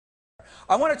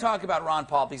I want to talk about Ron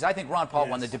Paul because I think Ron Paul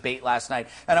won the debate last night.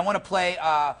 And I want to play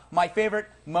my favorite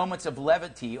moments of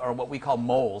levity, or what we call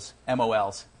moles,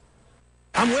 M-O-Ls.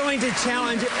 I'm willing to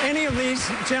challenge any of these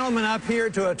gentlemen up here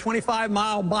to a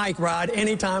 25-mile bike ride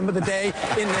any time of the day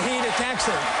in the heat of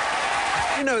Texas.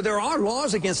 You know, there are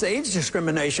laws against age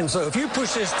discrimination, so if you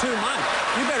push this too much,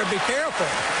 you better be careful.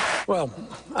 Well,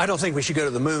 I don't think we should go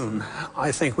to the moon.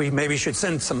 I think we maybe should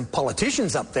send some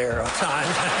politicians up there at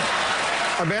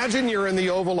times. Imagine you're in the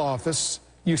Oval Office.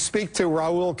 You speak to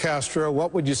Raul Castro.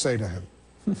 What would you say to him?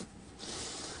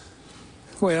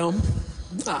 Well,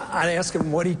 I'd ask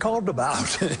him what he called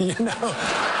about, you know.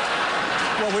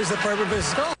 What was the purpose of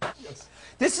his call?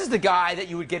 This is the guy that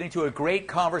you would get into a great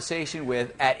conversation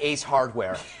with at Ace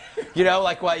Hardware. You know,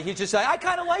 like, well, he'd just say, I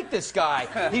kind of like this guy.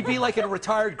 He'd be like a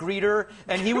retired greeter,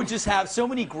 and he would just have so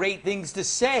many great things to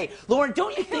say. Lauren,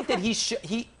 don't you think that he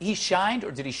shined,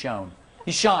 or did he shone?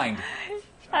 He shined.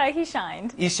 He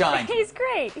shined. He shined. He's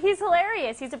great. He's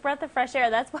hilarious. He's a breath of fresh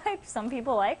air. That's why some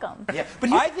people like him. Yeah,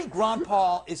 but I think Ron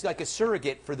Paul is like a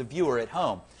surrogate for the viewer at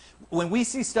home. When we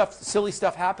see silly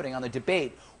stuff happening on the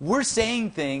debate, we're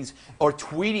saying things or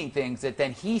tweeting things that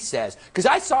then he says. Because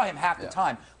I saw him half the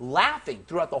time laughing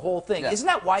throughout the whole thing. Isn't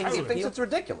that why he thinks it's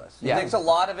ridiculous? He Yeah. thinks a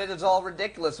lot of it is all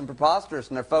ridiculous and preposterous,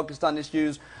 and they're focused on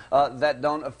issues that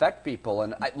don't affect people.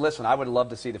 And listen, I would love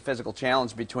to see the physical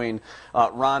challenge between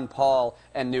Ron Paul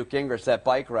and Newt Gingrich, that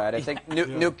bike ride. I think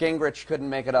Newt Gingrich couldn't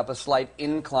make it up a slight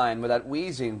incline without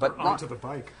wheezing. But onto the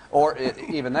bike. Or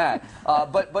even that.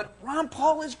 But Ron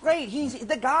Paul is great.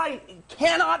 The guy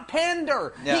cannot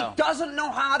pander. No. He doesn't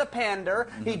know how to pander.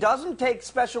 He doesn't take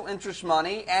special interest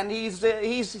money, and he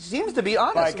seems to be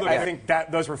honest. I think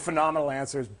that those were phenomenal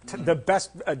answers. The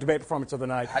best debate performance of the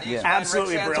night.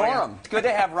 Absolutely Santorum. brilliant. It's good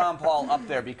to have Ron Paul up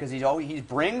there because he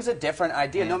brings a different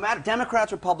idea. No matter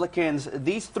Democrats, Republicans,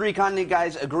 these three kind of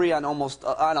guys agree on almost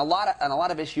on a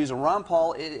lot of issues, and Ron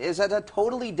Paul is at a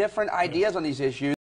totally different ideas on these issues.